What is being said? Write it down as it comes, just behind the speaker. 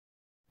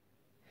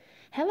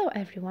Hello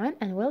everyone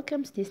and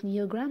welcome to this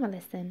new grammar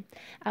lesson.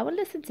 Our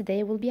lesson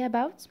today will be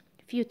about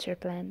future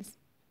plans.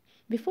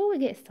 Before we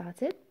get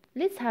started,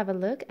 let's have a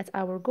look at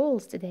our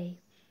goals today.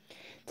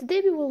 Today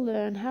we will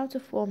learn how to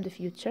form the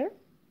future.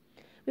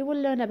 We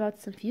will learn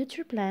about some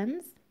future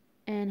plans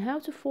and how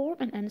to form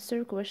and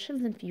answer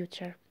questions in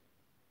future.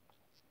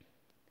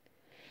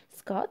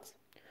 Scott,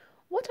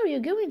 what are you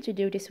going to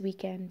do this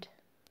weekend?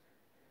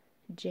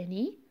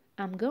 Jenny,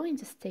 I'm going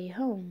to stay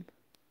home.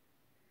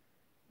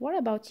 What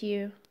about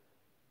you?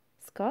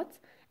 Scott,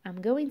 I'm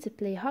going to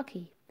play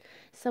hockey.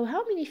 So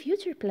how many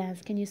future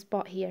plans can you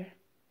spot here?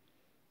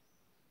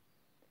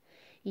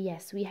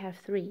 Yes, we have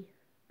 3.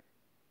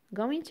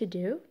 Going to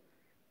do,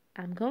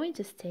 I'm going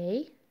to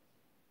stay,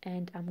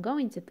 and I'm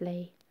going to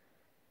play.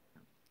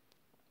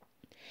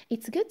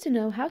 It's good to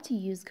know how to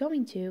use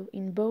going to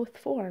in both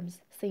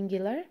forms,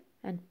 singular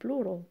and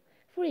plural.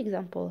 For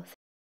example,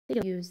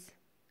 use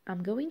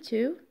I'm going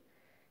to,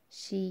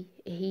 she,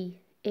 he,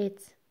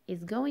 it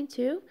is going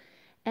to,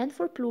 and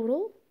for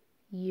plural,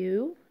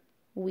 you,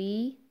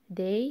 we,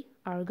 they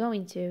are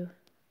going to.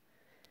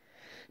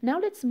 Now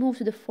let's move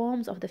to the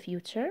forms of the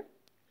future.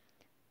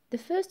 The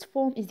first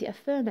form is the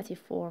affirmative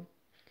form.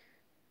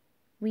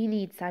 We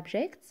need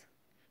subject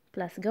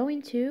plus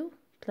going to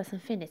plus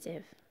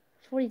infinitive.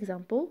 For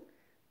example,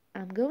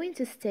 I'm going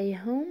to stay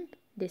home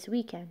this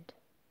weekend.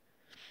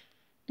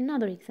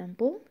 Another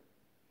example,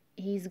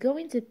 he's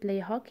going to play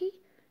hockey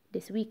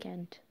this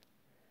weekend.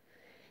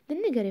 The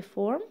negative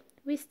form,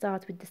 we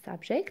start with the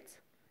subject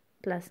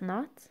plus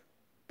not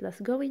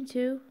plus going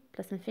to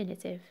plus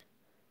infinitive.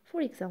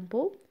 For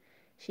example,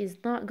 she's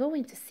not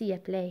going to see a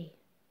play.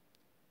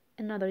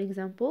 Another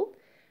example,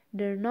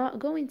 they're not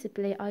going to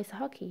play ice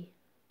hockey.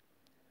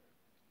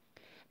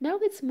 Now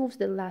let's move to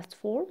the last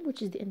form,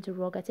 which is the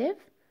interrogative.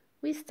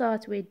 We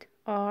start with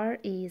are,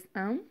 is,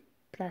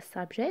 plus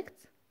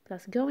subject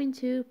plus going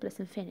to plus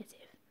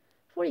infinitive.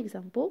 For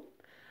example,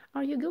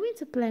 are you going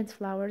to plant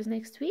flowers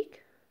next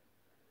week?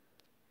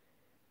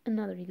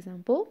 Another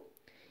example,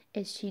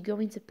 is she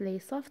going to play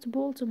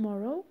softball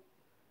tomorrow?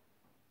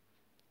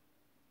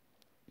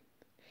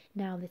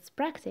 Now let's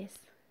practice.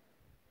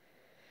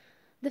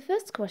 The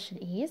first question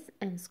is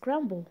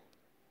unscramble.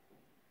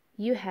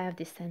 You have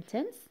this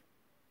sentence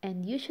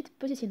and you should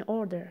put it in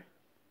order.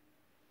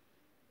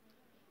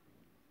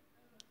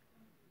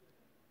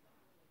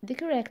 The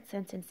correct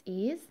sentence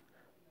is,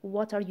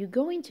 what are you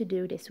going to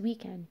do this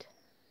weekend?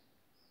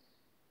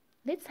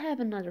 Let's have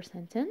another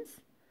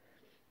sentence.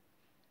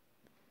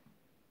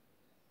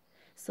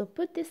 So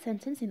put this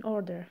sentence in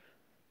order.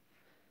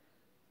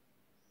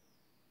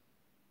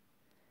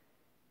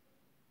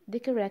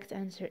 The correct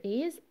answer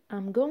is,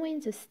 I'm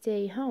going to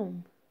stay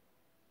home.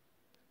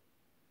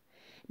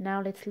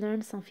 Now let's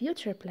learn some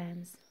future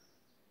plans.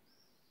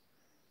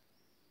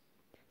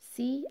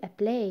 See a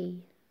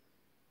play.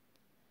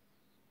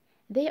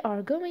 They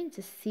are going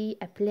to see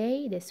a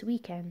play this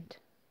weekend.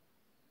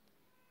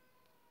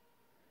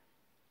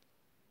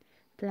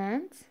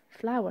 Plant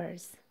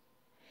flowers.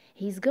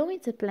 He's going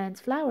to plant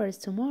flowers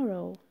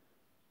tomorrow.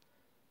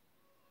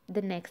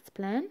 The next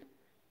plan,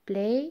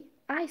 play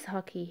ice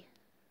hockey.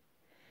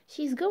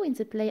 She's going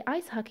to play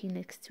ice hockey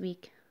next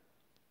week.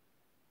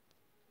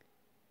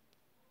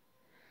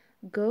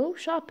 Go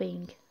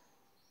shopping.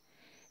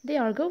 They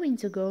are going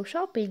to go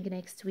shopping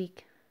next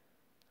week.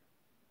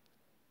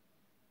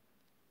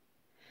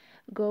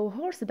 Go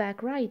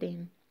horseback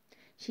riding.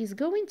 She's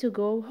going to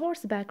go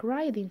horseback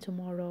riding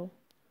tomorrow.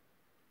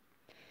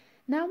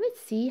 Now let's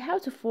see how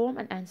to form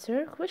and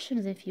answer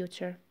questions in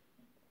future.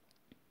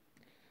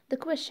 The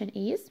question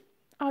is,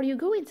 are you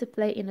going to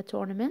play in a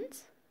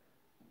tournament?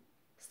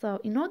 So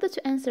in order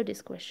to answer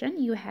this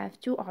question, you have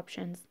 2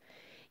 options.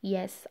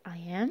 Yes, I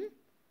am,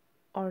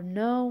 or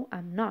no,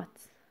 I'm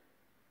not.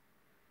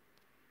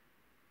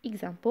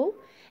 Example,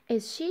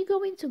 is she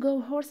going to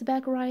go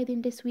horseback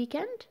riding this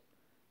weekend?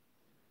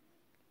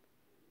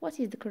 What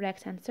is the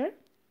correct answer?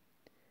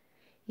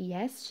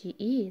 Yes, she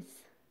is.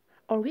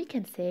 Or we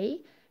can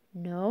say,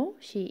 no,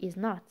 she is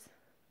not,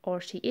 or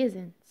she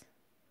isn't.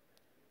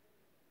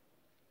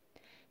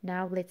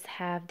 Now let's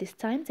have this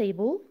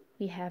timetable.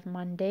 We have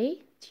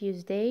Monday,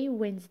 Tuesday,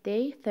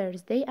 Wednesday,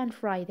 Thursday, and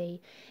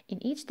Friday.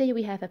 In each day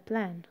we have a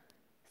plan.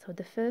 So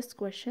the first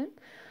question,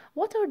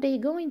 what are they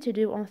going to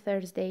do on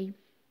Thursday?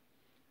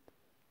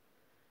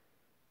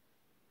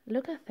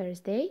 Look at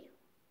Thursday.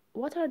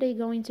 What are they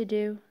going to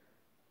do?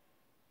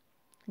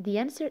 The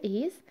answer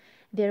is,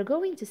 they're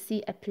going to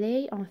see a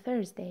play on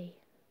Thursday.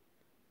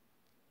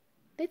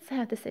 Let's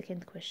have the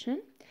second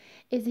question.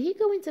 Is he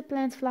going to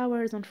plant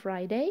flowers on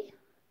Friday?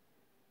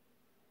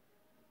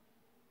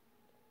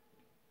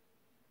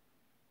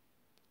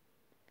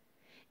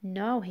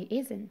 No, he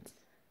isn't.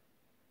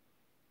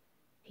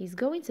 He's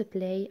going to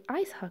play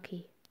ice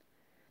hockey.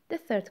 The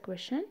third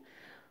question.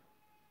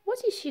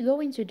 What is she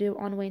going to do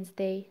on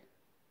Wednesday?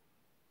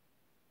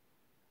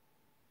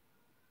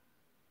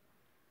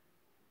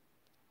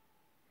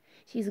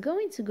 She's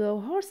going to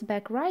go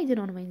horseback riding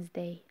on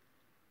Wednesday.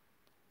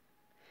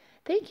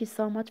 Thank you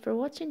so much for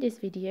watching this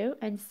video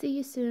and see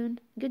you soon.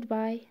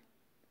 Goodbye.